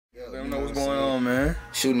Let them know what's going on, man.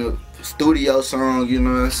 Shooting a studio song, you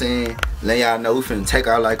know what I'm saying? Let y'all know we finna take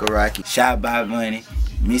out like a rocket. Shot by Vonny,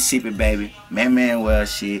 Mississippi baby, Manuel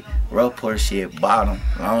shit, Gulfport shit, bottom.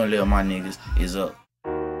 Long live my niggas is up.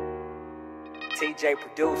 TJ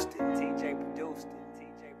produced it. TJ produced it.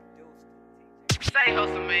 TJ produced it. Say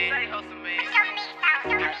hustle man. Say hustle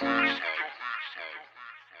man.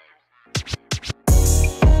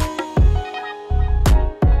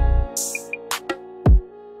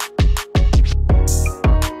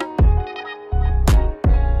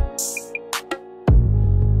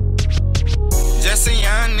 Just a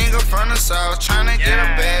young nigga from the south, tryna get a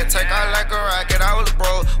bag, take out like a rocket. I was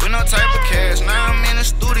broke with no type of cash. Now I'm in the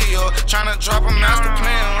studio, tryna drop a master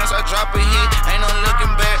plan. Once I drop a hit, ain't no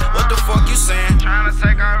looking back. What the fuck you saying? Tryna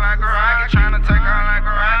take out like a rocket, tryna take out like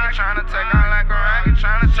a rocket, tryna take out like a rocket,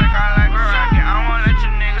 tryna take out like a rocket. I won't let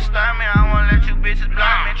you niggas stop me, I won't let you bitches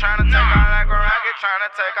block me. Tryna take out like a rocket,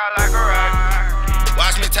 tryna take out like a rocket.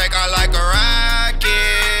 Watch me take out like a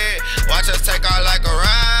rocket. Watch us take out like a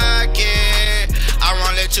rocket. I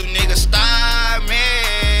won't let you niggas stop me.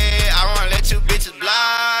 I won't let you bitches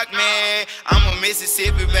block me. I'm a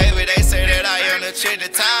Mississippi baby, they say that I am the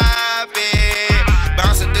trending topic.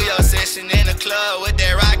 Bouncing through your session in the club with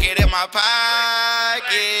that rocket in my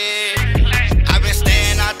pocket. I've been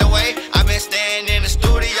staying out the way, I've been staying in the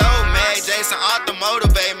studio. Mag Jason off the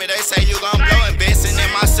motivate me, they say you gon' blow. Investing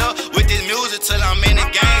in myself with this music till I'm in the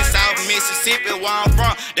game. South Mississippi, where I'm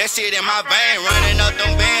from, that shit in my vein. Running up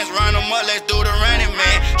them bands, run them up, let's do the running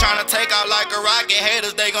man. Tryna take out like a rocket,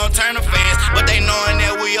 haters, they gon' turn the fans. But they knowing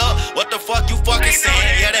that we up, what the fuck you fucking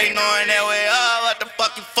saying? Yeah, they knowing that we up, what the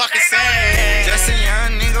fuck you fucking saying? Just a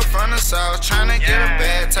young nigga from the south, tryna get a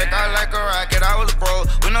bag, take out like a rocket. I was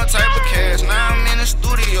broke with no type of cash, now I'm in the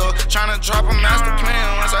studio, tryna drop a master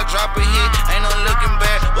plan. Once I drop a hit, ain't no looking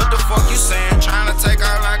back. What the fuck you saying? Tryna take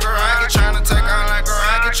out like a rocket, tryna take out like a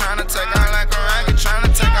rocket, tryna take out like a rocket, tryna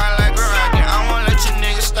take out like a rocket. I won't let you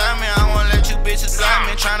niggas stop me, I won't let you bitches block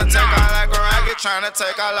me. Tryna take out like a rocket, tryna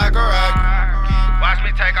take out like a rocket. Watch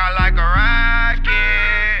me take out like a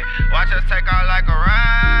rocket. Watch us take out like a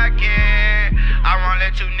rocket. I won't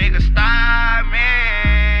let you niggas stop me.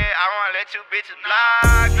 I won't let you bitches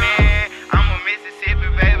block me. I'm a Mississippi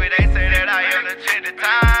baby, they say that I am the trending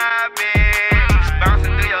topic.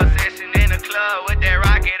 Bouncing through your session in the club with that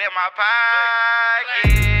rocket in my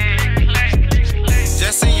pocket.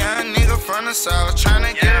 Just a young nigga from the south,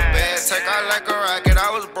 tryna get a bag, take out like a rocket.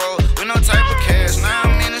 I was broke with no type of cash, now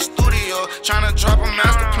I'm in the studio, tryna drop a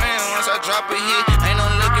master plan. Once I drop a hit, ain't no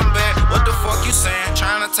looking back. What the fuck you saying?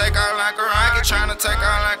 Tryna take out like a rocket, tryna take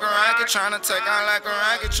out like a rocket, tryna take out like a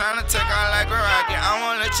rocket, tryna take out like a rocket. I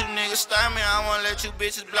won't let you niggas stop me, I won't let you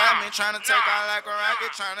bitches block me. Tryna take out like a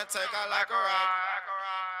rocket, tryna take out like a rocket.